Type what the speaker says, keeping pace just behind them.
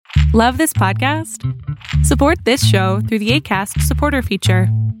Love this podcast? Support this show through the Acast supporter feature.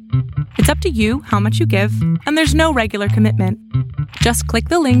 It's up to you how much you give, and there's no regular commitment. Just click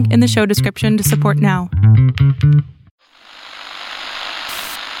the link in the show description to support now.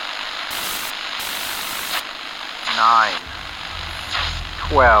 Nine,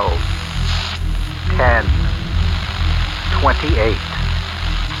 12, 10, 28,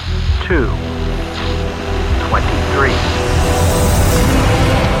 2, 23.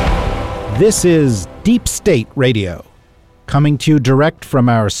 This is Deep State Radio, coming to you direct from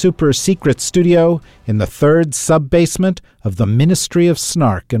our super-secret studio in the third sub-basement of the Ministry of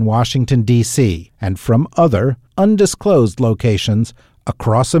Snark in Washington, D.C., and from other undisclosed locations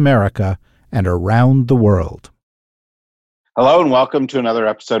across America and around the world. Hello and welcome to another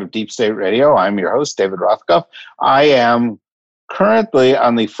episode of Deep State Radio. I'm your host, David Rothkopf. I am currently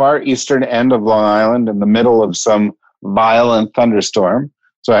on the far eastern end of Long Island in the middle of some violent thunderstorm,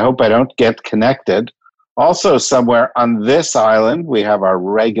 so I hope I don't get connected. Also somewhere on this island, we have our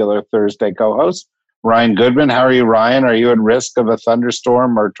regular Thursday co-host, Ryan Goodman. How are you, Ryan? Are you at risk of a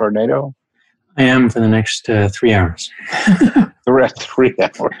thunderstorm or tornado? I am for the next 3 hours. 3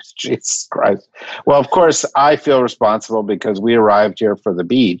 hours, Jesus Christ. Well, of course, I feel responsible because we arrived here for the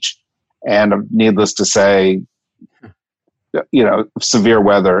beach, and needless to say, severe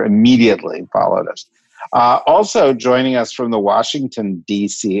weather immediately followed us. Also joining us from the Washington,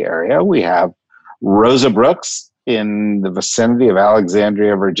 D.C. area, we have Rosa Brooks in the vicinity of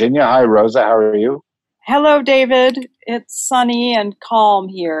Alexandria, Virginia. Hi, Rosa. How are you? Hello, David. It's sunny and calm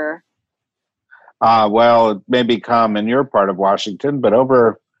here. Well, it may be calm in your part of Washington, but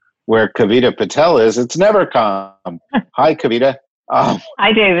over where Kavita Patel is, it's never calm. Hi, Kavita.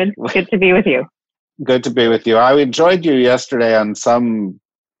 Hi, David. Good to be with you. Good to be with you. I enjoyed you yesterday on some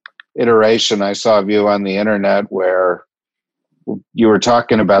iteration I saw of you on the internet where you were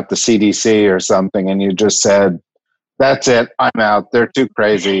talking about the CDC or something, and you just said, "That's it. I'm out. They're too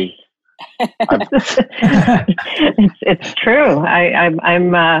crazy." It's true.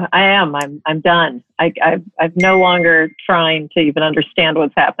 I'm done. I'm no longer trying to even understand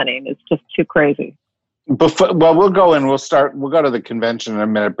what's happening. It's just too crazy. We'll go in. We'll go to the convention in a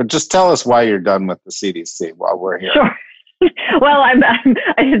minute, but just tell us why you're done with the CDC while we're here. Sure. Well, I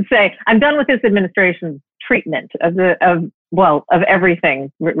should say I'm done with this administration's treatment of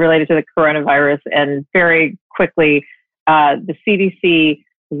everything related to the coronavirus, and very quickly, the CDC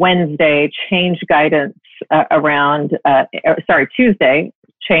Wednesday changed guidance Tuesday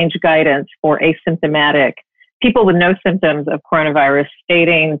changed guidance for asymptomatic people with no symptoms of coronavirus,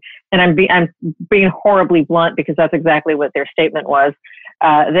 stating, and I'm being horribly blunt because that's exactly what their statement was,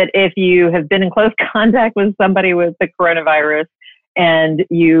 that if you have been in close contact with somebody with the coronavirus and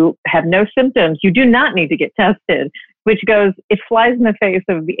you have no symptoms, you do not need to get tested, which it flies in the face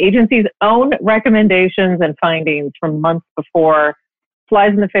of the agency's own recommendations and findings from months before,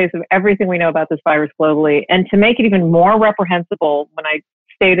 flies in the face of everything we know about this virus globally. And to make it even more reprehensible, when I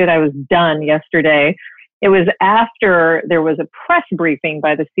stated I was done yesterday, it was after there was a press briefing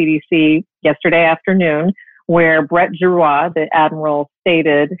by the CDC yesterday afternoon where Brett Giroir, the admiral,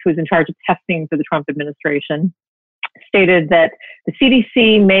 who's in charge of testing for the Trump administration, stated that the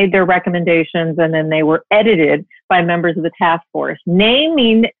CDC made their recommendations and then they were edited by members of the task force,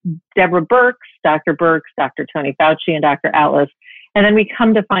 naming Deborah Birx, Dr. Tony Fauci, and Dr. Atlas. And then we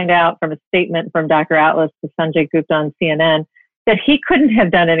come to find out from a statement from Dr. Atlas to Sanjay Gupta on CNN that he couldn't have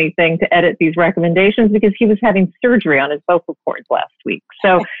done anything to edit these recommendations because he was having surgery on his vocal cords last week.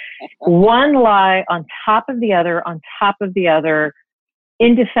 So one lie on top of the other,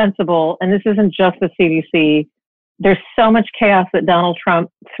 indefensible. And this isn't just the CDC. There's so much chaos that Donald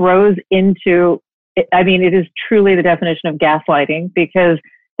Trump throws into, it is truly the definition of gaslighting, because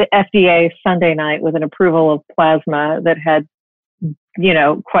the FDA Sunday night with an approval of plasma that had,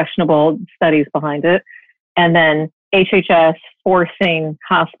 questionable studies behind it. And then HHS forcing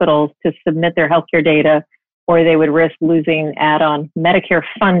hospitals to submit their healthcare data or they would risk losing add-on Medicare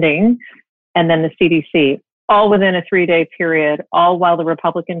funding. And then the CDC, all within a 3-day period, all while the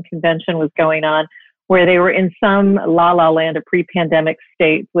Republican convention was going on, where they were in some la-la land of pre-pandemic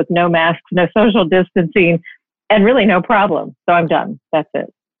states with no masks, no social distancing, and really no problem. So I'm done. That's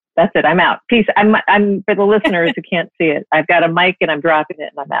it. I'm out. Peace. I'm for the listeners who can't see it. I've got a mic and I'm dropping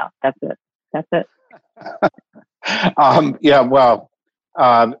it and I'm out. That's it. But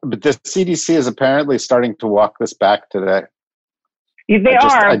the CDC is apparently starting to walk this back today.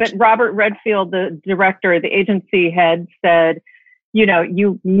 But Robert Redfield, the director, the agency head, said,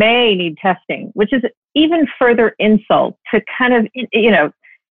 you may need testing, which is even further insult to kind of,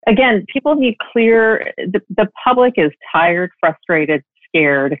 again, people need clear, the public is tired, frustrated,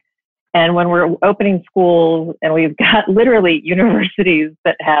 scared. And when we're opening schools and we've got literally universities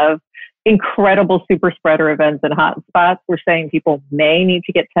that have incredible super spreader events and hotspots, we're saying people may need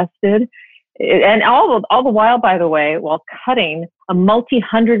to get tested. And all the while, by the way, while cutting a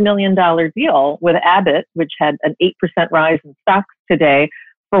multi-$100 million deal with Abbott, which had an 8% rise in stocks today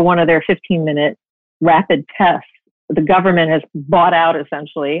for one of their 15-minute rapid tests. The government has bought out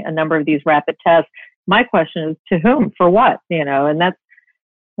essentially a number of these rapid tests. My question is, to whom? For what? And that's,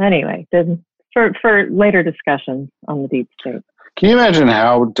 anyway, for later discussions on the deep state. Can you imagine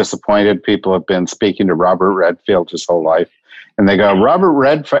how disappointed people have been speaking to Robert Redfield his whole life? And they go, Robert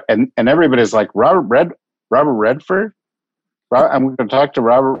Redford, and everybody's like, Robert Redford? I'm going to talk to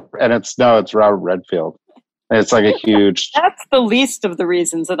Robert, and it's Robert Redfield. And it's like a huge... That's the least of the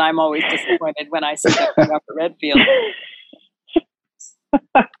reasons that I'm always disappointed when I see Robert Redfield.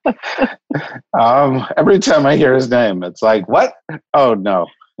 Every time I hear his name, it's like, what? Oh, no,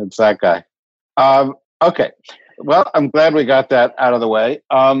 it's that guy. Okay. Well, I'm glad we got that out of the way.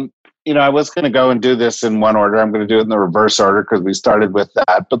 I was going to go and do this in one order. I'm going to do it in the reverse order because we started with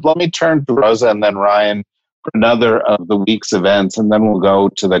that. But let me turn to Rosa and then Ryan for another of the week's events, and then we'll go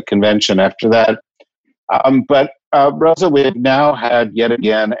to the convention after that. But Rosa, we have now had yet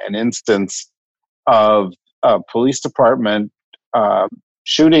again an instance of a police department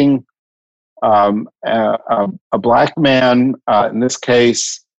shooting a black man, in this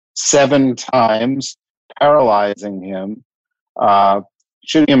case, 7 times, paralyzing him,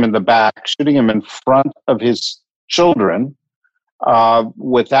 shooting him in the back, shooting him in front of his children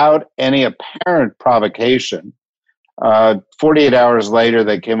without any apparent provocation. 48 hours later,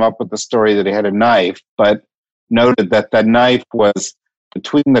 they came up with the story that he had a knife, but noted that the knife was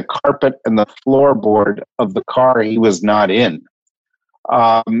between the carpet and the floorboard of the car he was not in.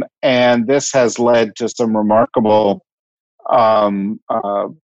 And this has led to some remarkable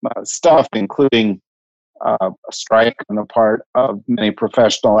stuff, including a strike on the part of many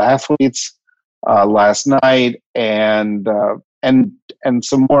professional athletes last night, and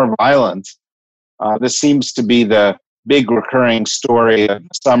some more violence. This seems to be the big recurring story of the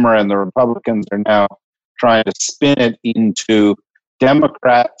summer, and the Republicans are now trying to spin it into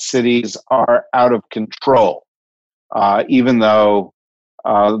Democrat cities are out of control, even though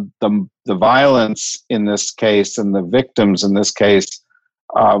the violence in this case and the victims in this case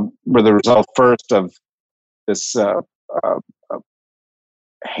were the result first of this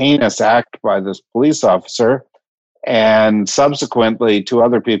heinous act by this police officer, and subsequently 2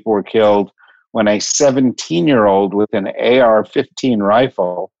 other people were killed when a 17-year-old with an AR-15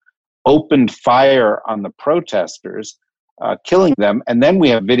 rifle opened fire on the protesters, killing them. And then we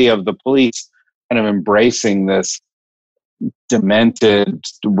have video of the police kind of embracing this demented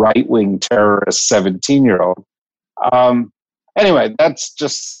right-wing terrorist 17-year-old. Anyway, that's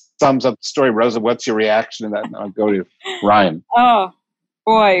just sums up the story. Rosa, what's your reaction to that? And I'll go to Ryan. Oh,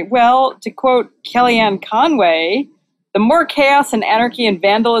 boy. Well, to quote Kellyanne Conway, the more chaos and anarchy and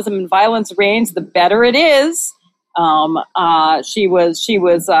vandalism and violence reigns, the better it is. She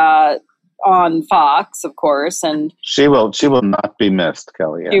was on Fox, of course, and she will not be missed,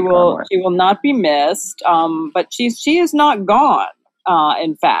 Kellyanne Conway. She will not be missed. But she is not gone.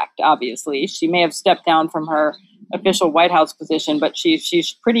 In fact, obviously, she may have stepped down from her official White House position, but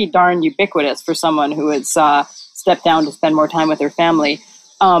she's pretty darn ubiquitous for someone who has stepped down to spend more time with her family.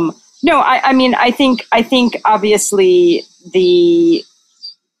 I think obviously the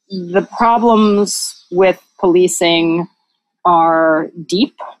problems with policing are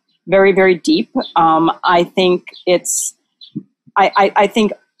deep, very, very deep. I think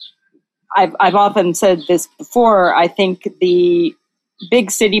I've often said this before. I think the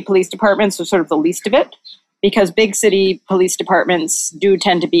big city police departments are sort of the least of it, because big city police departments do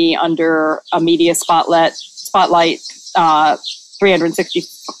tend to be under a media spotlight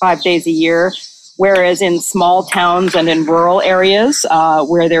 365 days a year, whereas in small towns and in rural areas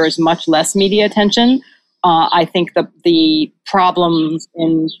where there is much less media attention, I think the problems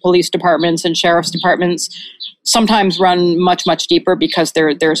in police departments and sheriff's departments sometimes run much, much deeper because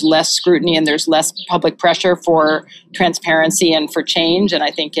there's less scrutiny and there's less public pressure for transparency and for change. And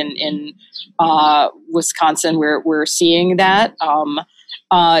I think in Wisconsin, we're seeing that.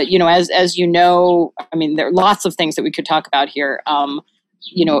 As you know, I mean, there are lots of things that we could talk about here.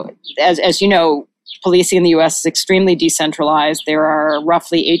 As you know, policing in the U.S. is extremely decentralized. There are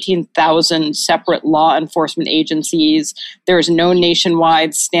roughly 18,000 separate law enforcement agencies. There is no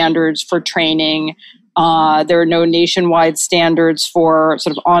nationwide standards for training. There are no nationwide standards for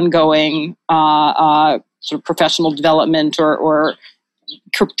sort of ongoing sort of professional development or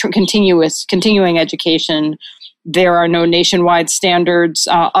continuing education. There are no nationwide standards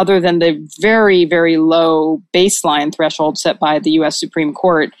other than the very, very low baseline threshold set by the U.S. Supreme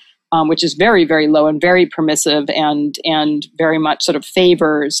Court, which is very, very low and very permissive and very much sort of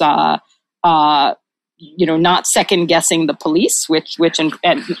favors, not second guessing the police, which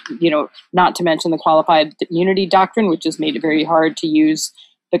not to mention the qualified immunity doctrine, which has made it very hard to use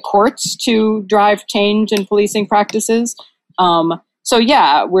the courts to drive change in policing practices. So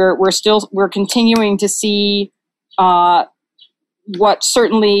yeah, we're continuing to see what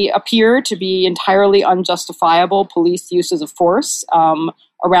certainly appear to be entirely unjustifiable police uses of force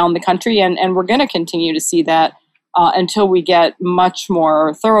around the country, and we're going to continue to see that until we get much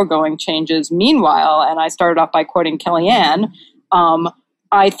more thoroughgoing changes. Meanwhile, and I started off by quoting Kellyanne,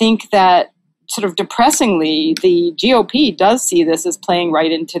 I think that sort of depressingly, the GOP does see this as playing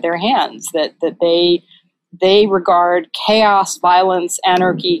right into their hands, that they regard chaos, violence,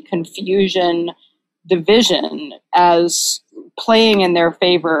 anarchy, confusion, division as playing in their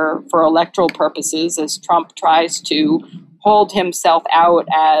favor for electoral purposes, as Trump tries to hold himself out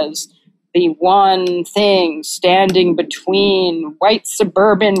as the one thing standing between white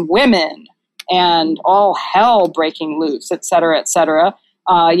suburban women and all hell breaking loose, et cetera, et cetera.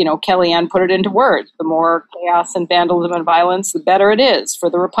 Kellyanne put it into words. The more chaos and vandalism and violence, the better it is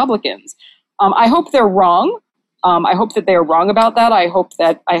for the Republicans. I hope they're wrong. I hope that they're wrong about that. I hope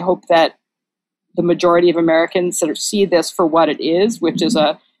that the majority of Americans sort of see this for what it is, which is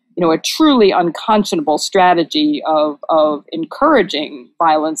a truly unconscionable strategy of encouraging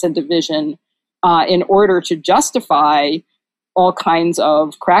violence and division in order to justify all kinds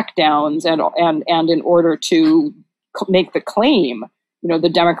of crackdowns and in order to make the claim, the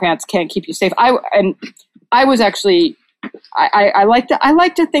Democrats can't keep you safe. I like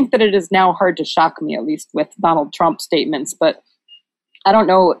to think that it is now hard to shock me, at least with Donald Trump statements, but I don't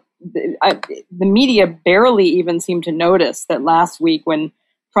know. The media barely even seemed to notice that last week when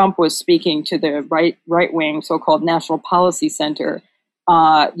Trump was speaking to the right-wing so-called National Policy Center,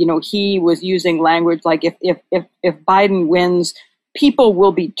 he was using language like if Biden wins, people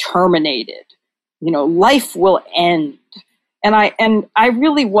will be terminated, life will end. And I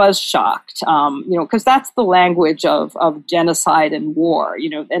really was shocked, because that's the language of genocide and war,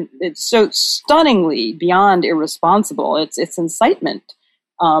 and it's so stunningly beyond irresponsible. It's incitement.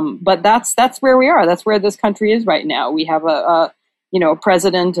 But that's where we are. That's where this country is right now. We have a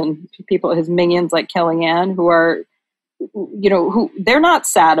president and people, his minions like Kellyanne, who are, who they're not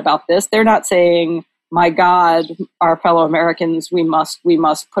sad about this. They're not saying, "My God, our fellow Americans, we must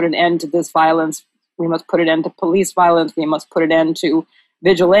put an end to this violence. We must put an end to police violence. We must put an end to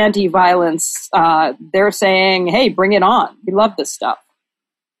vigilante violence." They're saying, "Hey, bring it on. We love this stuff."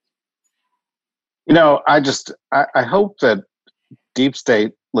 I hope that deep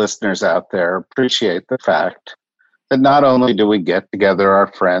state listeners out there appreciate the fact that not only do we get together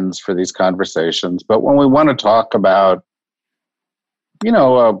our friends for these conversations, but when we want to talk about,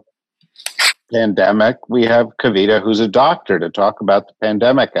 a pandemic, we have Kavita, who's a doctor, to talk about the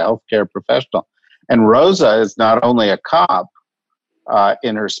pandemic, a healthcare professional. And Rosa is not only a cop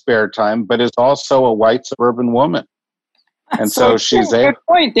in her spare time, but is also a white suburban woman. And so she's good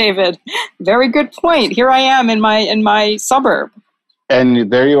point, David. Very good point. Here I am in my suburb.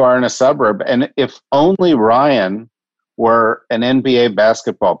 And there you are in a suburb. And if only Ryan were an NBA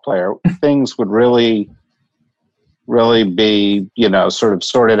basketball player, things would really, really be, sort of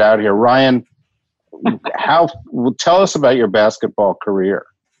sorted out here. Ryan, tell us about your basketball career.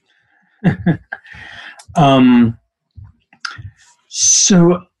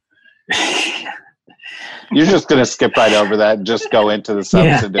 So You're just going to skip right over that and just go into the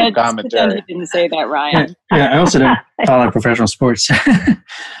substantive commentary. You didn't say that, Ryan. Yeah, I also don't follow professional sports. But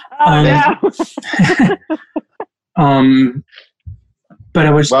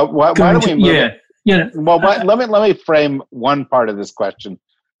I was. Well, why don't we move? Yeah. Well, let me frame one part of this question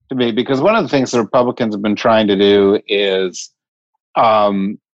to me, because one of the things the Republicans have been trying to do is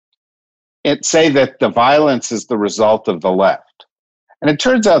say that the violence is the result of the left. And it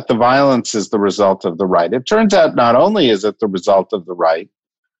turns out the violence is the result of the right. It turns out not only is it the result of the right,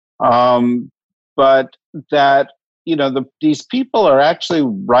 but that, these people are actually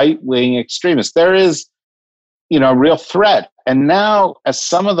right-wing extremists. There is, a real threat. And now, as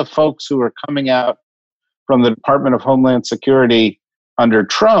some of the folks who are coming out from the Department of Homeland Security under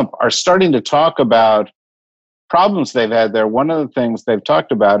Trump are starting to talk about problems they've had there, one of the things they've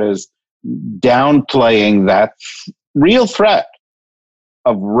talked about is downplaying that real threat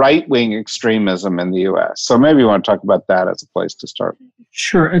of right-wing extremism in the U.S. So maybe you want to talk about that as a place to start.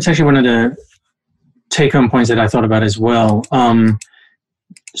 Sure. It's actually one of the take-home points that I thought about as well.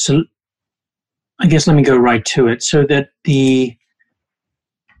 So I guess let me go right to it. So that the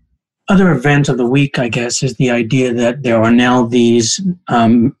other event of the week, I guess, is the idea that there are now these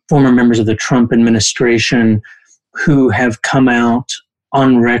former members of the Trump administration who have come out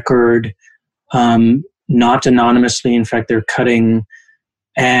on record, not anonymously. In fact, they're cutting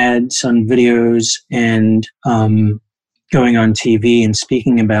ads on videos and going on TV and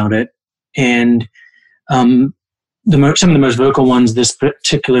speaking about it. And some of the most vocal ones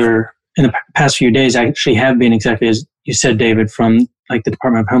in the past few days actually have been exactly as you said, David, from like the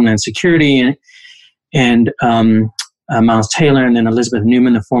Department of Homeland Security and Miles Taylor, and then Elizabeth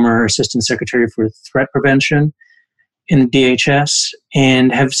Newman, the former Assistant Secretary for Threat Prevention in the DHS,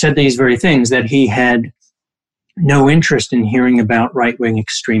 and have said these very things, that he had no interest in hearing about right-wing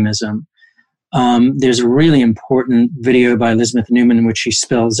extremism. There's a really important video by Elizabeth Newman in which she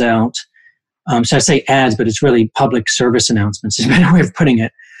spells out, so I say ads, but it's really public service announcements, is a better way of putting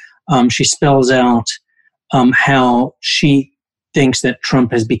it. She spells out how she thinks that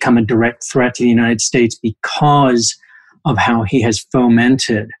Trump has become a direct threat to the United States because of how he has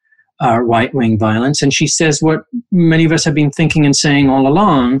fomented right-wing violence. And she says what many of us have been thinking and saying all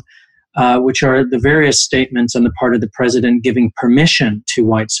along, which are the various statements on the part of the president giving permission to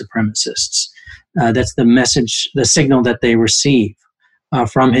white supremacists. That's the message, the signal that they receive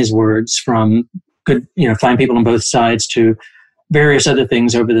from his words, from good, fine people on both sides, to various other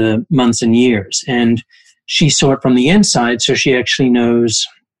things over the months and years. And she saw it from the inside, so she actually knows,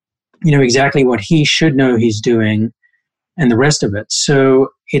 exactly what he should know he's doing and the rest of it. So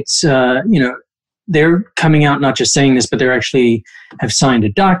it's, they're coming out not just saying this, but they're actually have signed a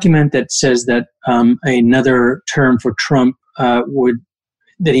document that says that another term for Trump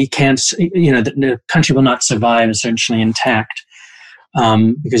that he can't, that the country will not survive essentially intact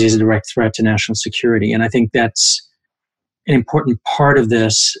because he's a direct threat to national security. And I think that's an important part of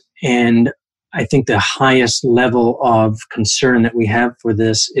this. And I think the highest level of concern that we have for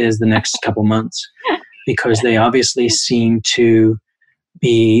this is the next couple months, because they obviously seem to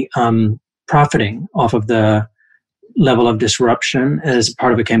be profiting off of the level of disruption as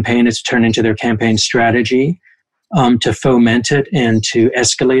part of a campaign. It's turned into their campaign strategy to foment it and to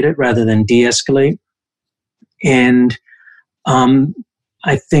escalate it rather than de-escalate. And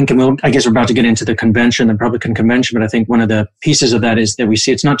I think, I guess we're about to get into the convention, the Republican convention, but I think one of the pieces of that is that we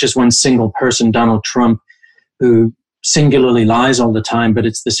see it's not just one single person, Donald Trump, who singularly lies all the time, but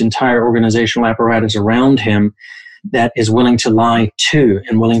it's this entire organizational apparatus around him that is willing to lie too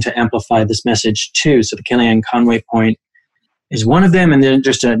and willing to amplify this message too. So the Kellyanne Conway point is one of them. And then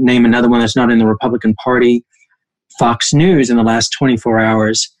just to name another one that's not in the Republican Party, Fox News in the last 24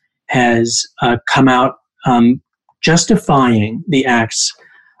 hours has come out justifying the acts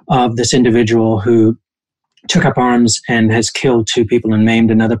of this individual who took up arms and has killed 2 people and maimed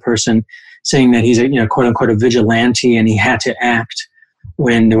another person, saying that he's a quote unquote a vigilante and he had to act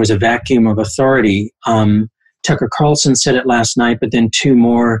when there was a vacuum of authority. Tucker Carlson said it last night, but then 2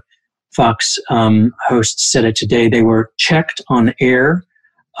 more Fox hosts said it today. They were checked on air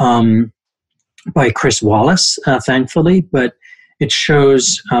by Chris Wallace, thankfully, but it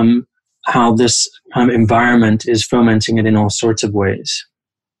shows how this environment is fomenting it in all sorts of ways.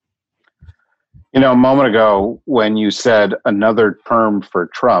 A moment ago, when you said another term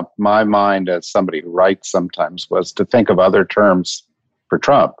for Trump, my mind, as somebody who writes sometimes, was to think of other terms for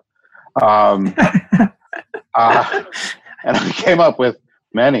Trump. And I came up with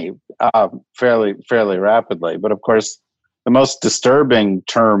many fairly rapidly. But of course, the most disturbing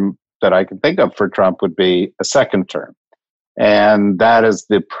term that I can think of for Trump would be a second term. And that is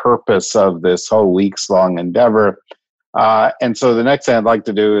the purpose of this whole weeks-long endeavor. And so the next thing I'd like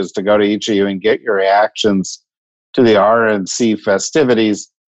to do is to go to each of you and get your reactions to the RNC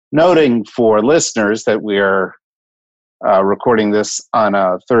festivities, noting for listeners that we are recording this on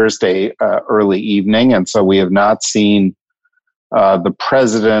a Thursday early evening, and so we have not seen the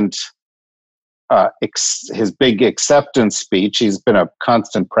president, his big acceptance speech. He's been a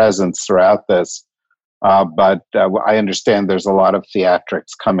constant presence throughout this. But I understand there's a lot of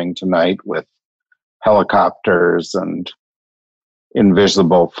theatrics coming tonight with helicopters and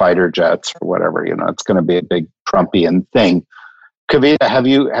invisible fighter jets or whatever. It's going to be a big Trumpian thing. Kavita, have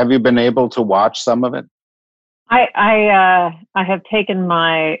you been able to watch some of it? I have taken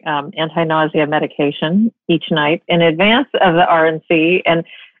my anti-nausea medication each night in advance of the RNC, and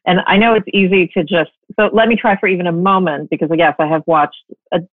I know it's easy to just, so let me try for even a moment, because yes, I have watched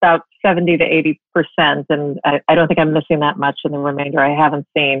about 70 to 80%, and I don't think I'm missing that much, and the remainder I haven't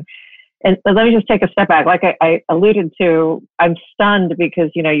seen. And let me just take a step back. Like I alluded to, I'm stunned because,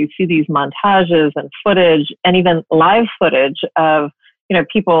 you see these montages and footage and even live footage of,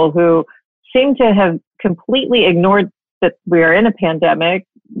 people who seem to have completely ignored that we are in a pandemic,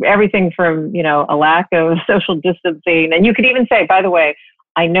 everything from, a lack of social distancing. And you could even say, by the way,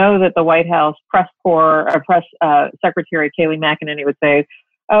 I know that the White House press secretary Kayleigh McEnany would say,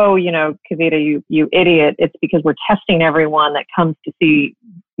 oh, Kavita, you idiot. It's because we're testing everyone that comes to see,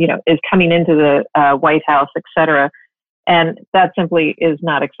 is coming into the White House, et cetera. And that simply is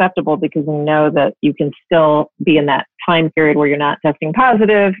not acceptable because we know that you can still be in that time period where you're not testing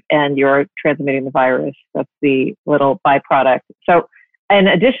positive and you're transmitting the virus. That's the little byproduct. So in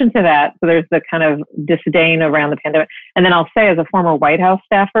addition to that, so there's the kind of disdain around the pandemic. And then I'll say, as a former White House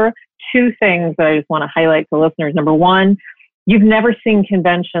staffer, two things that I just want to highlight to listeners. Number one, you've never seen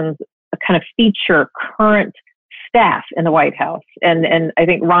conventions kind of feature current staff in the White House. And I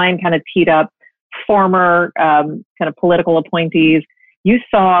think Ryan kind of teed up former kind of political appointees. You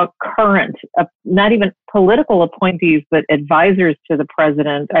saw current, not even political appointees, but advisors to the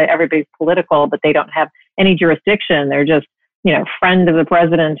president. Everybody's political, but they don't have any jurisdiction. They're just, friend of the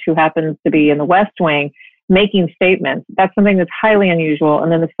president who happens to be in the West Wing making statements. That's something that's highly unusual.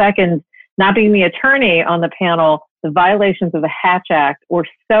 And then the second, not being the attorney on the panel, the violations of the Hatch Act were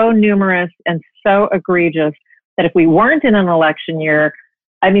so numerous and so egregious that if we weren't in an election year,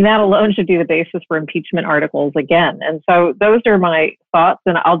 that alone should be the basis for impeachment articles again. And so those are my thoughts.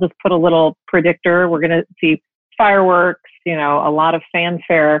 And I'll just put a little predictor. We're going to see fireworks, a lot of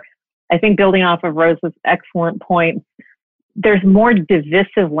fanfare. I think building off of Rose's excellent point, there's more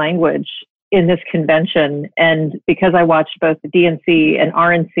divisive language in this convention. And because I watched both the DNC and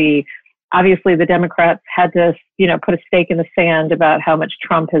RNC, obviously the Democrats had to, put a stake in the sand about how much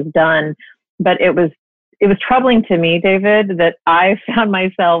Trump has done. But it was troubling to me, David, that I found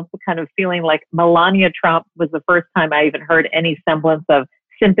myself kind of feeling like Melania Trump was the first time I even heard any semblance of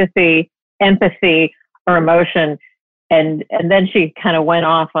sympathy, empathy, or emotion. And then she kind of went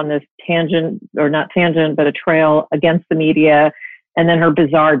off on this tangent, or not tangent, but a trail against the media. And then her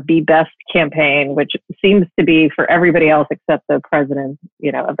bizarre Be Best campaign, which seems to be for everybody else except the president,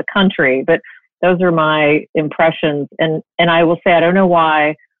 of the country. But those are my impressions. And I will say, I don't know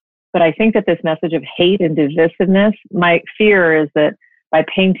why, but I think that this message of hate and divisiveness, my fear is that by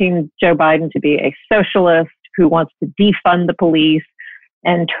painting Joe Biden to be a socialist who wants to defund the police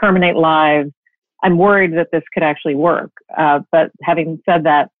and terminate lives, I'm worried that this could actually work. But having said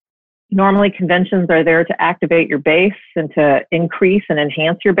that, normally conventions are there to activate your base and to increase and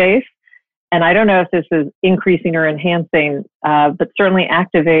enhance your base. And I don't know if this is increasing or enhancing, but certainly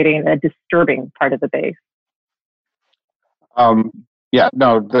activating a disturbing part of the base. Yeah,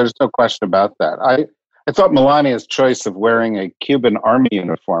 no, there's no question about that. I thought Melania's choice of wearing a Cuban army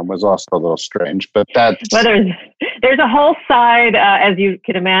uniform was also a little strange, but that's... Well, there's a whole side, as you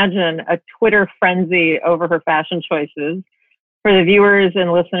can imagine, a Twitter frenzy over her fashion choices. For the viewers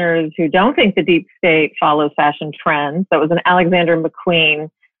and listeners who don't think the deep state follows fashion trends, that was an Alexander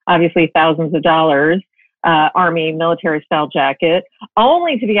McQueen, obviously thousands of dollars, army military style jacket,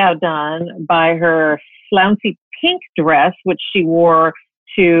 only to be outdone by her flouncy pink dress, which she wore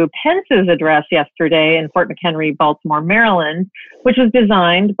to Pence's address yesterday in Fort McHenry, Baltimore, Maryland, which was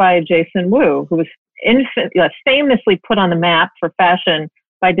designed by Jason Wu, who was famously put on the map for fashion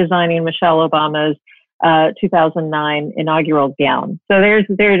by designing Michelle Obama's 2009 inaugural gown. So there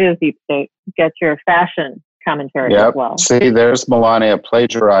it is, Deep State. Get your fashion commentary as well. See, there's Melania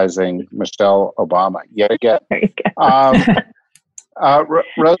plagiarizing Michelle Obama yet again. There you go.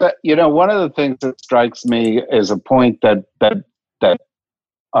 Rosa, one of the things that strikes me is a point that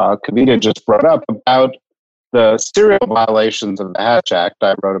Kavita just brought up about the serial violations of the Hatch Act.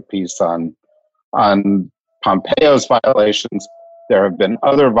 I wrote a piece on Pompeo's violations. There have been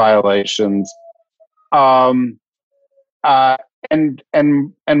other violations. And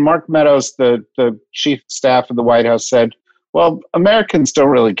Mark Meadows, the chief of staff of the White House, said, well, Americans don't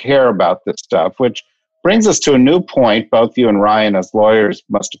really care about this stuff, which brings us to a new point, both you and Ryan as lawyers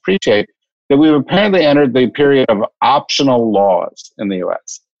must appreciate, that we've apparently entered the period of optional laws in the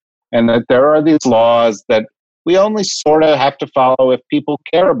U.S. and that there are these laws that we only sort of have to follow if people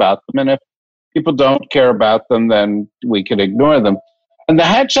care about them. And if people don't care about them, then we can ignore them. And the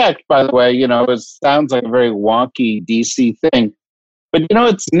Hatch Act, by the way, it sounds like a very wonky DC thing, but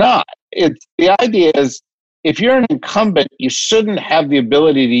it's not. The idea is if you're an incumbent, you shouldn't have the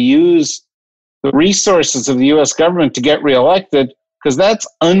ability to use the resources of the U.S. government to get reelected, because that's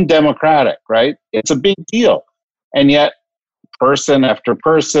undemocratic, right? It's a big deal. And yet, person after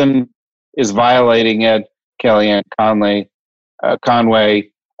person is violating it. Kellyanne Conway,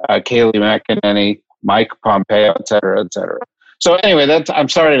 Kayleigh McEnany, Mike Pompeo, et cetera, et cetera. So anyway, I'm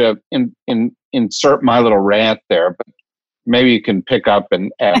sorry to insert my little rant there, but maybe you can pick up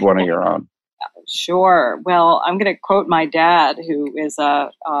and add one of your own. Sure. Well, I'm going to quote my dad, who is a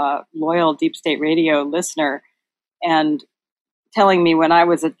loyal Deep State Radio listener, and telling me when I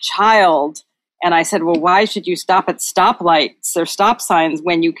was a child, and I said, well, why should you stop at stoplights or stop signs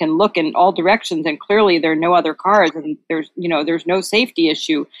when you can look in all directions and clearly there are no other cars and there's no safety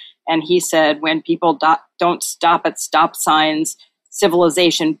issue? And he said, when people don't stop at stop signs,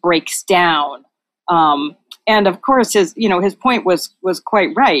 civilization breaks down. And of course, his point was quite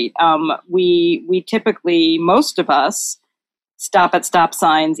right. We typically, most of us, stop at stop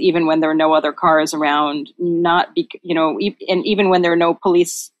signs even when there are no other cars around, and even when there are no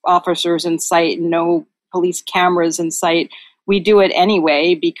police officers in sight, no police cameras in sight. We do it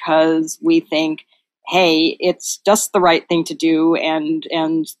anyway because we think, hey, it's just the right thing to do, and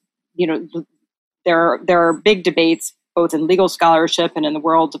there are big debates both in legal scholarship and in the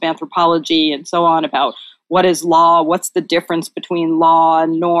world of anthropology and so on about what is law, what's the difference between law,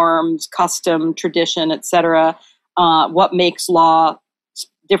 norms, custom, tradition, etc. What makes law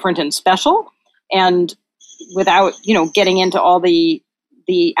different and special, and without getting into all the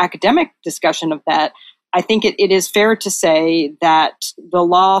academic discussion of that, I think it is fair to say that the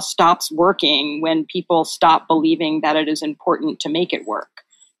law stops working when people stop believing that it is important to make it work.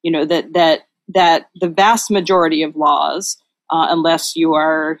 That the vast majority of laws, unless you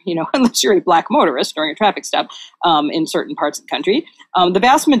are, unless you're a black motorist during a traffic stop in certain parts of the country, the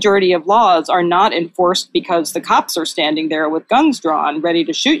vast majority of laws are not enforced because the cops are standing there with guns drawn, ready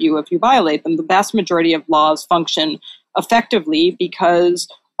to shoot you if you violate them. The vast majority of laws function effectively because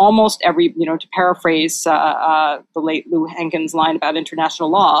almost every, to paraphrase the late Lou Hankins' line about international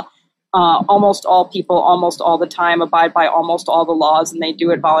law, almost all people, almost all the time, abide by almost all the laws, and they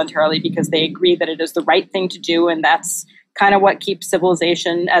do it voluntarily because they agree that it is the right thing to do, and that's kind of what keeps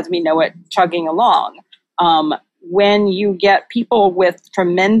civilization as we know it chugging along. When you get people with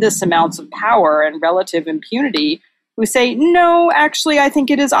tremendous amounts of power and relative impunity who say, no, actually, I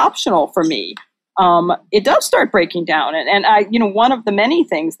think it is optional for me, it does start breaking down. And I, one of the many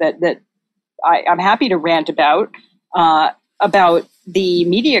things that I'm happy to rant about the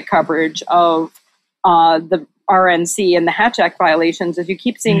media coverage of the RNC and the Hatch Act violations is you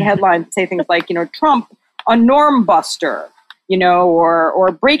keep seeing headlines that say things like, Trump, a norm buster,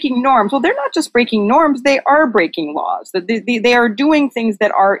 or breaking norms. Well, they're not just breaking norms, they are breaking laws. They are doing things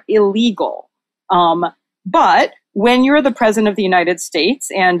that are illegal. But when you're the president of the United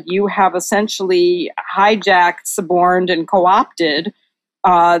States and you have essentially hijacked, suborned, and co-opted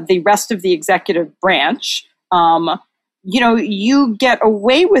the rest of the executive branch, you get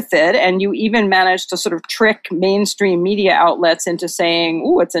away with it, and you even manage to sort of trick mainstream media outlets into saying,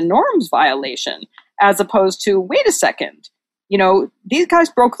 ooh, it's a norms violation, as opposed to, wait a second, these guys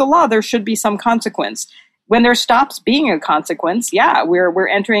broke the law, there should be some consequence. When there stops being a consequence, yeah, we're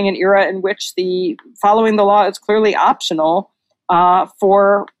entering an era in which the following the law is clearly optional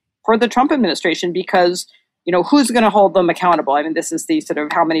for the Trump administration, because, who's going to hold them accountable? I mean, this is the sort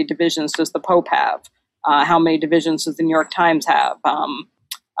of how many divisions does the Pope have? How many divisions does the New York Times have?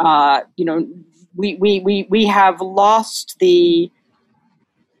 We have lost the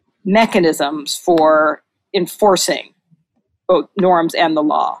mechanisms for enforcing both norms and the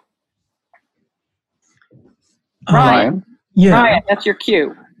law. Ryan, that's your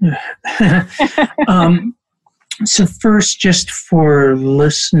cue. So first, just for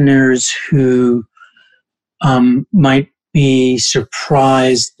listeners who might be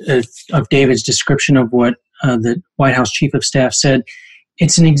surprised of David's description of what the White House Chief of Staff said,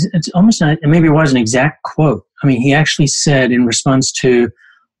 it's almost not, maybe it was an exact quote. I mean, he actually said in response to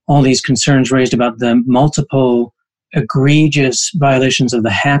all these concerns raised about the multiple egregious violations of the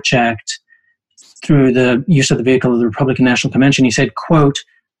Hatch Act through the use of the vehicle of the Republican National Convention, he said, quote,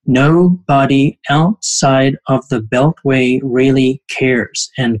 "Nobody outside of the Beltway really cares,"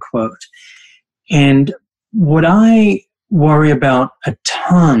 end quote. And what I worry about a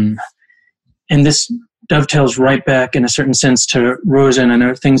ton, and this dovetails right back in a certain sense to Rosa and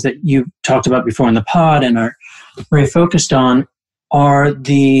other things that you've talked about before in the pod and are very focused on, are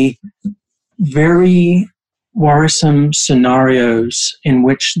the very worrisome scenarios in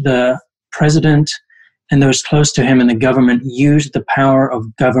which the president and those close to him in the government use the power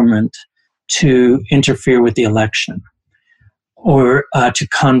of government to interfere with the election or to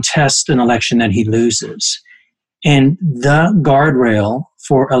contest an election that he loses. And the guardrail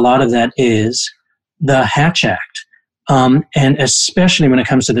for a lot of that is the Hatch Act, and especially when it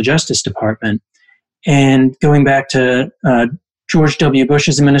comes to the Justice Department. And going back to George W.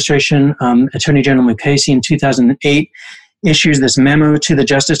 Bush's administration, Attorney General Mukasey in 2008 issues this memo to the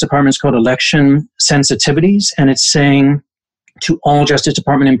Justice Department. It's called Election Sensitivities, and it's saying to all Justice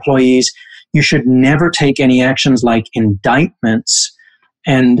Department employees, you should never take any actions like indictments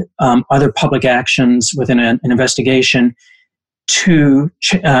and other public actions within an investigation to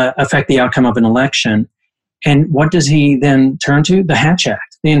affect the outcome of an election. And what does he then turn to? The Hatch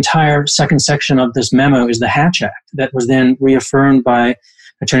Act. The entire second section of this memo is the Hatch Act that was then reaffirmed by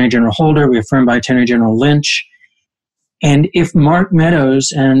Attorney General Holder, reaffirmed by Attorney General Lynch. And if Mark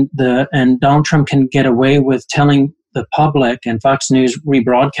Meadows and Donald Trump can get away with telling the public and Fox News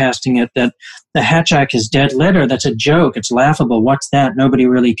rebroadcasting it that the Hatch Act is dead letter, that's a joke, it's laughable, what's that, nobody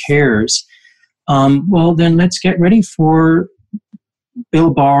really cares. Well, then let's get ready for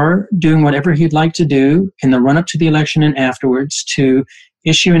Bill Barr doing whatever he'd like to do in the run-up to the election and afterwards to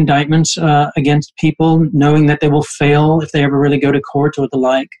issue indictments against people, knowing that they will fail if they ever really go to court or the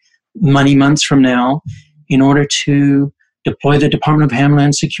like, many months from now, in order to deploy the Department of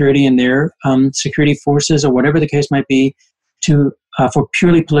Homeland Security and their security forces or whatever the case might be to for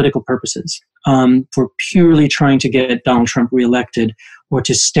purely political purposes, for purely trying to get Donald Trump reelected or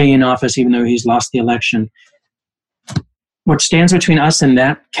to stay in office even though he's lost the election. What stands between us and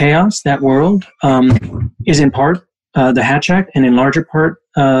that chaos, that world, is in part the Hatch Act and in larger part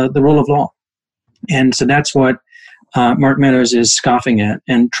the rule of law. And so that's what Mark Meadows is scoffing at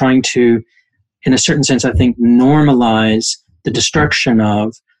and trying to, in a certain sense, I think, normalize the destruction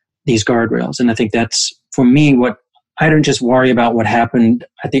of these guardrails. And I think that's, for me, what I don't just worry about what happened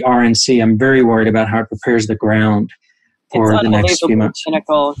at the RNC. I'm very worried about how it prepares the ground for the next few months.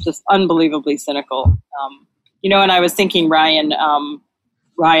 Cynical, just unbelievably cynical. And I was thinking, Ryan,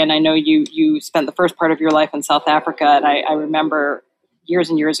 I know you spent the first part of your life in South Africa, and I remember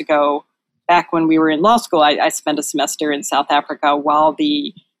years and years ago, back when we were in law school, I spent a semester in South Africa while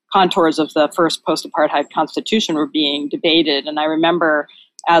the contours of the first post-apartheid constitution were being debated. And I remember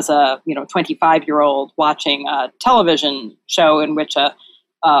as a 25-year-old watching a television show in which a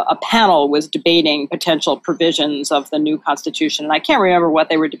panel was debating potential provisions of the new constitution. And I can't remember what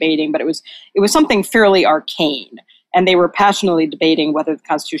they were debating, but it was something fairly arcane. And they were passionately debating whether the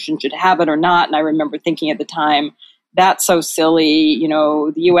Constitution should have it or not. And I remember thinking at the time, that's so silly.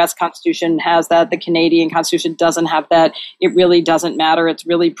 The U.S. Constitution has that. The Canadian Constitution doesn't have that. It really doesn't matter. It's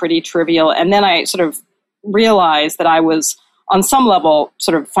really pretty trivial. And then I sort of realized that I was, on some level,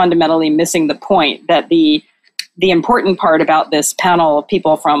 sort of fundamentally missing the point, that the important part about this panel of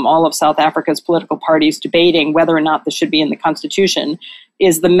people from all of South Africa's political parties debating whether or not this should be in the Constitution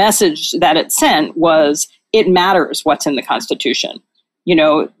is the message that it sent was, it matters what's in the Constitution.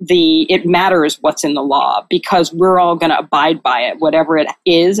 It matters what's in the law because we're all going to abide by it, whatever it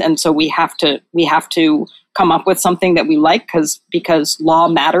is. And so we have to come up with something that we like because law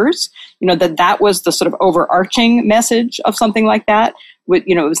matters. That was the sort of overarching message of something like that. It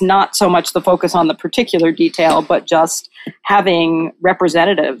was not so much the focus on the particular detail, but just having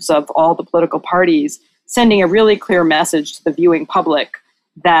representatives of all the political parties sending a really clear message to the viewing public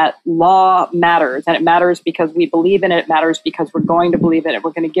that law matters, and it matters because we believe in it. It matters because we're going to believe in it.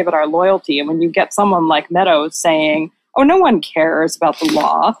 We're going to give it our loyalty. And when you get someone like Meadows saying, oh, no one cares about the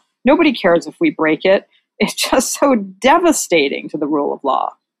law, nobody cares if we break it, it's just so devastating to the rule of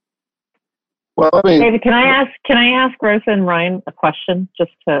law. Well, David, can I ask Rosa and Ryan a question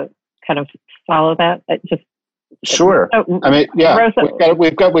just to kind of follow that? Sure. Rosa,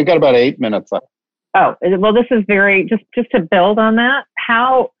 we've got about 8 minutes left. Oh, well, this is very, just to build on that,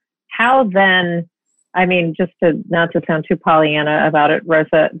 how then, just to not to sound too Pollyanna about it,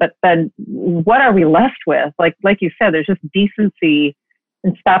 Rosa, but then what are we left with? Like you said, there's just decency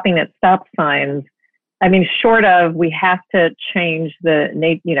in stopping at stop signs. Short of we have to change the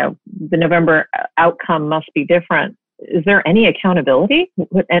November outcome must be different. Is there any accountability?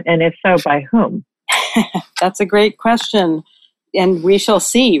 And if so, by whom? That's a great question. And we shall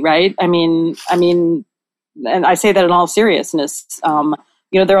see, right? And I say that in all seriousness.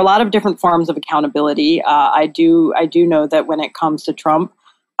 There are a lot of different forms of accountability. I do know that when it comes to Trump,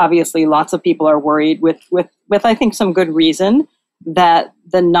 obviously lots of people are worried with I think some good reason that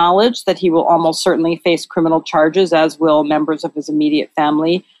the knowledge that he will almost certainly face criminal charges, as will members of his immediate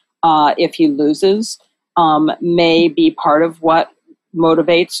family, if he loses, may be part of what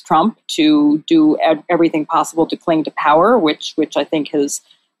motivates Trump to do everything possible to cling to power, which I think has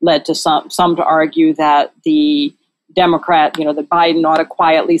led to some to argue that the Democrat, that Biden ought to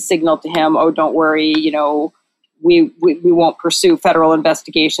quietly signal to him, oh, don't worry, we won't pursue federal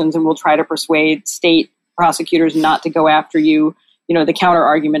investigations and we'll try to persuade state prosecutors not to go after you. The counter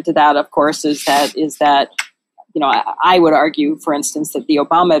argument to that, of course, is that I would argue, for instance, that the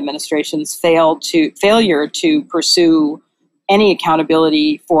Obama administration's failure to pursue any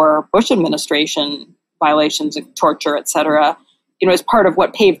accountability for Bush administration violations of torture, et cetera, is part of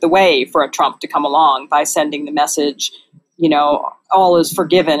what paved the way for a Trump to come along by sending the message, all is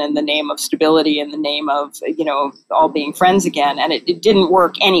forgiven in the name of stability, in the name of, all being friends again. And it didn't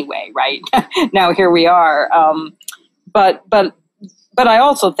work anyway, right? Now here we are. But I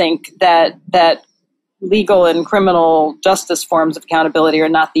also think that legal and criminal justice forms of accountability are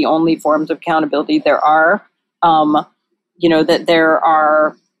not the only forms of accountability there are. That there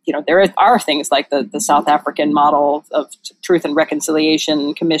are things like the South African model of truth and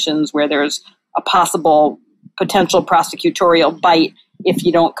reconciliation commissions, where there's a possible potential prosecutorial bite if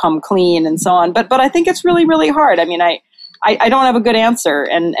you don't come clean and so on. But I think it's really, really hard. I mean, I don't have a good answer,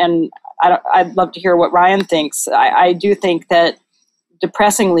 and I'd love to hear what Ryan thinks. I do think that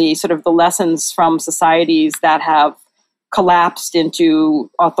depressingly, sort of the lessons from societies that have collapsed into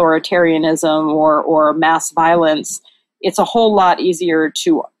authoritarianism or mass violence, it's a whole lot easier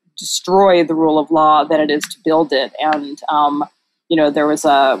to destroy the rule of law than it is to build it. And, there was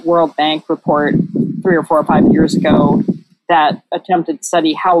a World Bank report 3 or 4 or 5 years ago that attempted to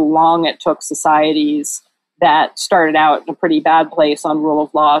study how long it took societies that started out in a pretty bad place on rule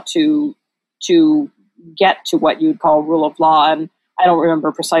of law to get to what you'd call rule of law. And I don't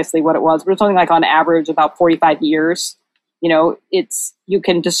remember precisely what it was, but it's something like on average about 45 years. You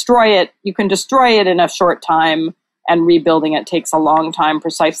can destroy it in a short time, and rebuilding it takes a long time,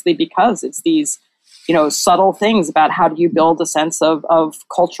 precisely because it's these, subtle things about how do you build a sense of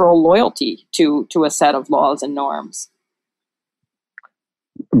cultural loyalty to a set of laws and norms.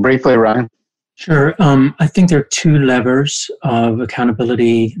 Briefly, Ryan. Sure. I think there are 2 levers of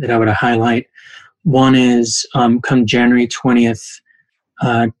accountability that I would highlight. One is come January 20th,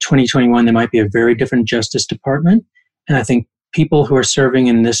 2021, there might be a very different Justice Department. And I think people who are serving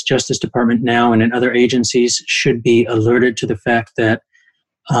in this Justice Department now and in other agencies should be alerted to the fact that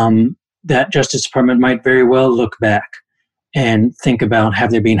that Justice Department might very well look back and think about, have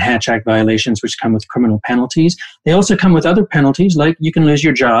there been Hatch Act violations, which come with criminal penalties? They also come with other penalties, like you can lose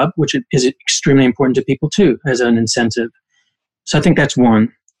your job, which is extremely important to people too, as an incentive. So I think that's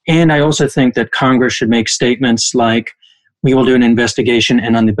one. And I also think that Congress should make statements like, we will do an investigation,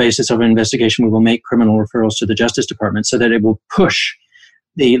 and on the basis of an investigation, we will make criminal referrals to the Justice Department, so that it will push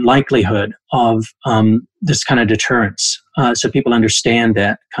the likelihood of this kind of deterrence, so people understand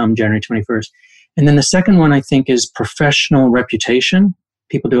that come January 21st. And then the second one, I think, is professional reputation.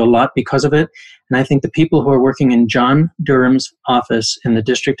 People do a lot because of it. And I think the people who are working in John Durham's office in the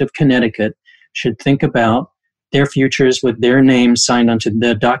District of Connecticut should think about their futures with their names signed onto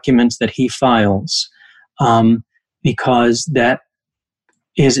the documents that he files, because that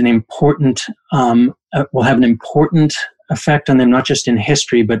is an important, will have an important effect on them, not just in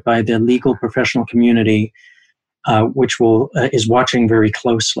history, but by the legal professional community, which is watching very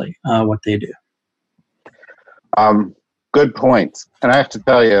closely what they do. Good points. And I have to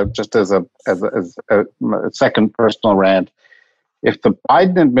tell you, just as a second personal rant, if the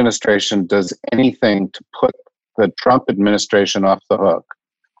Biden administration does anything to put the Trump administration off the hook,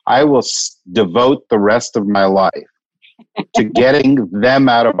 I will devote the rest of my life to getting them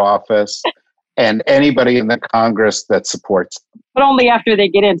out of office and anybody in the Congress that supports them. But only after they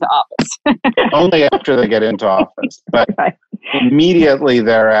get into office. Only after they get into office. But immediately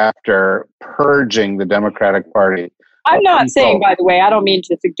thereafter, purging the Democratic Party. I'm not saying, by the way, I don't mean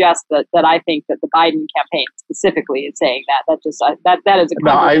to suggest that I think that the Biden campaign specifically is saying that. That just that is a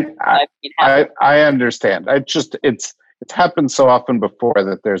no. I understand. It's happened so often before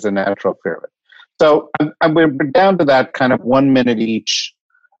that there's a natural fear of it. So we're down to that kind of 1 minute each,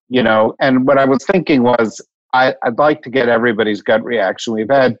 And what I was thinking was, I'd like to get everybody's gut reaction. We've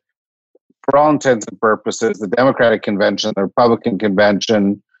had, for all intents and purposes, the Democratic convention, the Republican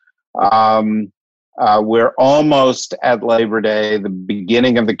convention. We're almost at Labor Day, the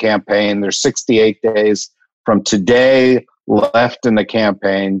beginning of the campaign. There's 68 days from today left in the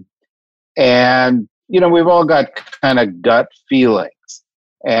campaign. And, we've all got kind of gut feelings.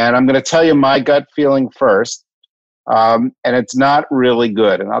 And I'm going to tell you my gut feeling first. And it's not really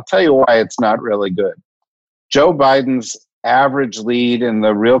good. And I'll tell you why it's not really good. Joe Biden's average lead in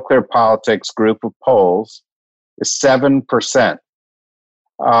the Real Clear Politics group of polls is 7%.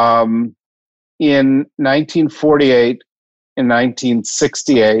 In 1948, in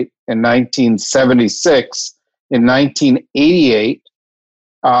 1968, in 1976, in 1988,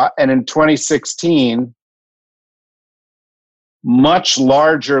 and in 2016, much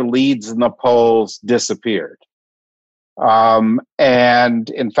larger leads in the polls disappeared. And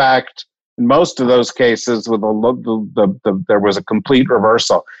in fact, in most of those cases, there was a complete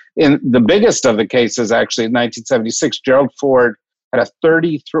reversal. In the biggest of the cases, actually, in 1976, Gerald Ford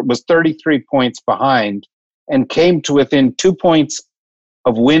was 33 points behind, and came to within 2 points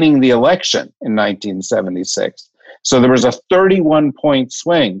of winning the election in 1976. So there was a 31-point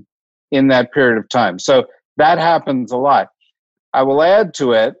swing in that period of time. So that happens a lot. I will add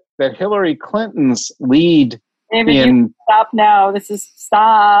to it that Hillary Clinton's lead David, you stop now.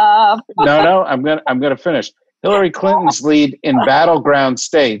 Stop. No, I'm gonna finish. Hillary Clinton's lead in battleground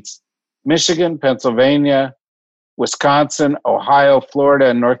states, Michigan, Pennsylvania, Wisconsin, Ohio, Florida,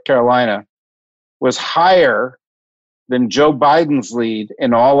 and North Carolina, was higher than Joe Biden's lead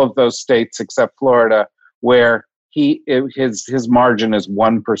in all of those states except Florida, where his margin is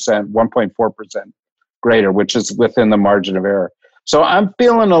 1%, 1.4% greater, which is within the margin of error. So I'm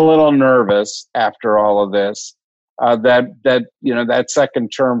feeling a little nervous after all of this that second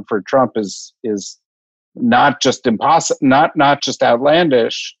term for Trump is not just impossible, not just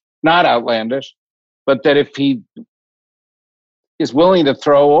outlandish, but that if he is willing to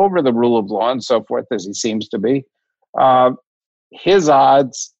throw over the rule of law and so forth, as he seems to be, his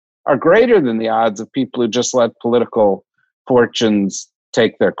odds are greater than the odds of people who just let political fortunes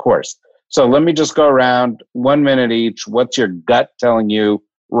take their course. So let me just go around 1 minute each. What's your gut telling you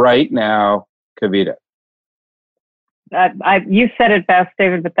right now, Kavita? You said it best,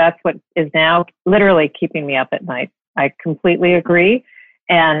 David, but that's what is now literally keeping me up at night. I completely agree.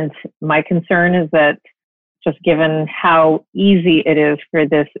 And my concern is that just given how easy it is for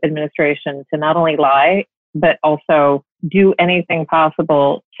this administration to not only lie, but also do anything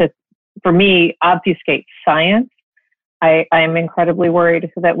possible to, for me, obfuscate science, I am incredibly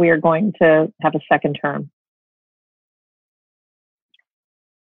worried that we are going to have a second term.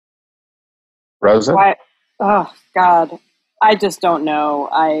 Rosa? Oh, God. I just don't know.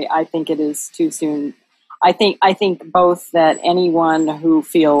 I think it is too soon. I think both that anyone who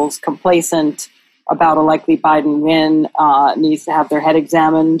feels complacent about a likely Biden win needs to have their head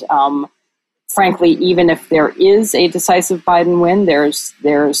examined. Frankly, even if there is a decisive Biden win, there's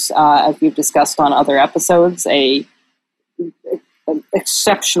as we've discussed on other episodes, an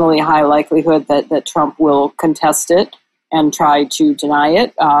exceptionally high likelihood that Trump will contest it and try to deny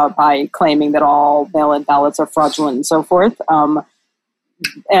it by claiming that all mail-in ballots are fraudulent and so forth.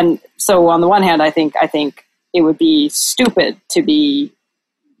 And so, on the one hand, I think it would be stupid to be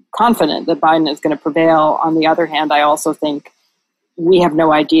confident that Biden is going to prevail. On the other hand, I also think we have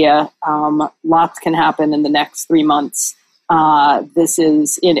no idea. Lots can happen in the next 3 months. This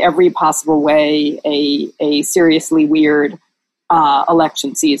is, in every possible way, a seriously weird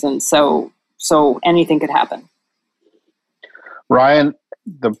election season. So anything could happen. Ryan,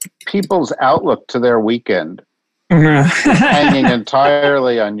 the people's outlook to their weekend is hanging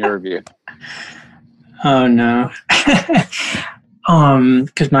entirely on your view. Oh, no.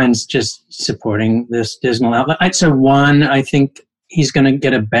 Because mine's just supporting this dismal outlook. So one, I think he's going to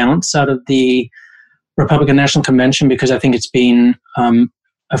get a bounce out of the Republican National Convention because I think it's been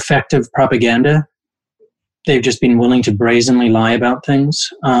effective propaganda. They've just been willing to brazenly lie about things.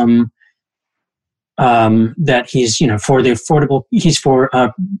 That he's, for the affordable, he's for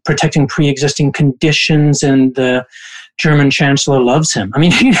protecting pre-existing conditions, and the German chancellor loves him. I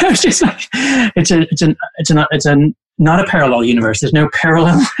mean, it's just like it's not a parallel universe. There's no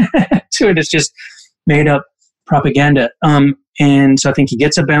parallel to it. It's just made up propaganda. And so I think he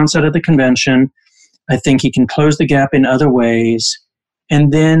gets a bounce out of the convention. I think he can close the gap in other ways.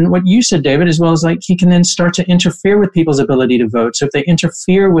 And then what you said, David, as well, is like he can then start to interfere with people's ability to vote. So if they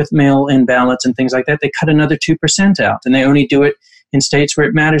interfere with mail-in ballots and things like that, they cut another 2% out, and they only do it in states where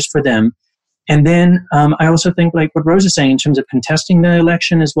it matters for them. And then I also think, like what Rose is saying, in terms of contesting the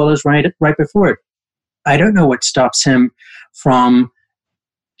election as well as right before it, I don't know what stops him from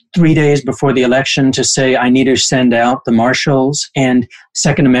 3 days before the election to say, I need to send out the marshals and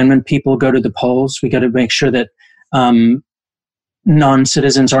Second Amendment people go to the polls. We got to make sure that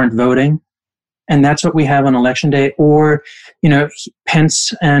non-citizens aren't voting. And that's what we have on election day. Or,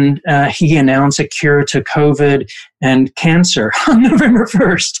 Pence and he announced a cure to COVID and cancer on November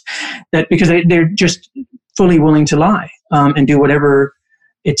 1st. That because they're just fully willing to lie and do whatever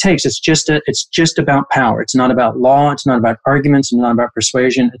it takes. It's just about power. It's not about law. It's not about arguments. It's not about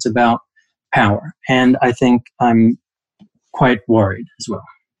persuasion. It's about power. And I think I'm quite worried as well.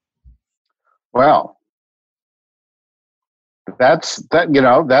 Well, that's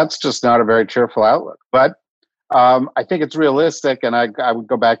just not a very cheerful outlook. But I think it's realistic, and I would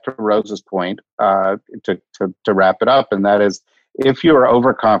go back to Rose's point to wrap it up, and that is, if you are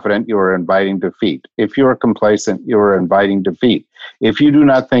overconfident, you are inviting defeat. If you are complacent, you are inviting defeat. If you do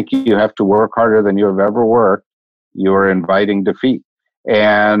not think you have to work harder than you have ever worked, you are inviting defeat.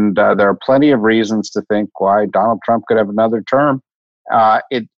 And there are plenty of reasons to think why Donald Trump could have another term.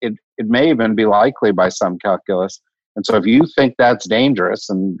 It it may even be likely by some calculus. And so if you think that's dangerous,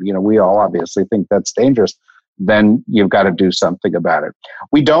 and we all obviously think that's dangerous, then you've got to do something about it.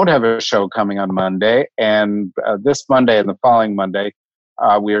 We don't have a show coming on Monday, and this Monday and the following Monday,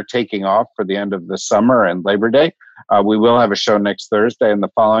 we are taking off for the end of the summer and Labor Day. We will have a show next Thursday and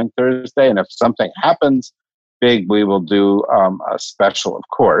the following Thursday, and if something happens big, we will do a special, of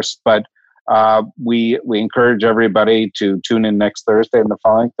course. But we encourage everybody to tune in next Thursday and the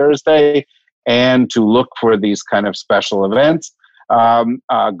following Thursday, and to look for these kind of special events.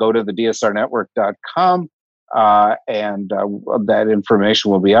 Go to the dsrnetwork.com, and that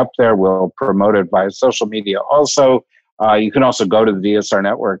information will be up there. We'll promote it via social media also. You can also go to the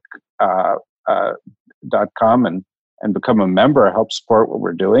dsrnetwork.com and become a member, help support what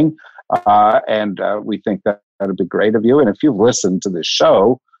we're doing. And we think that would be great of you. And if you've listened to this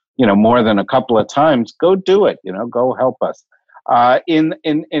show, more than a couple of times, go do it. Go help us. In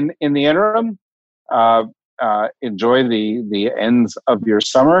the interim, enjoy the ends of your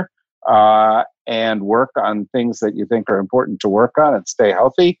summer, and work on things that you think are important to work on, and stay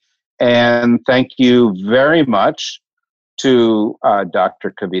healthy. And thank you very much to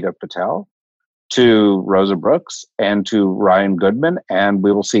Dr. Kavita Patel, to Rosa Brooks, and to Ryan Goodman. And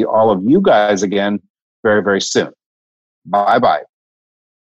we will see all of you guys again very, very soon. Bye-bye.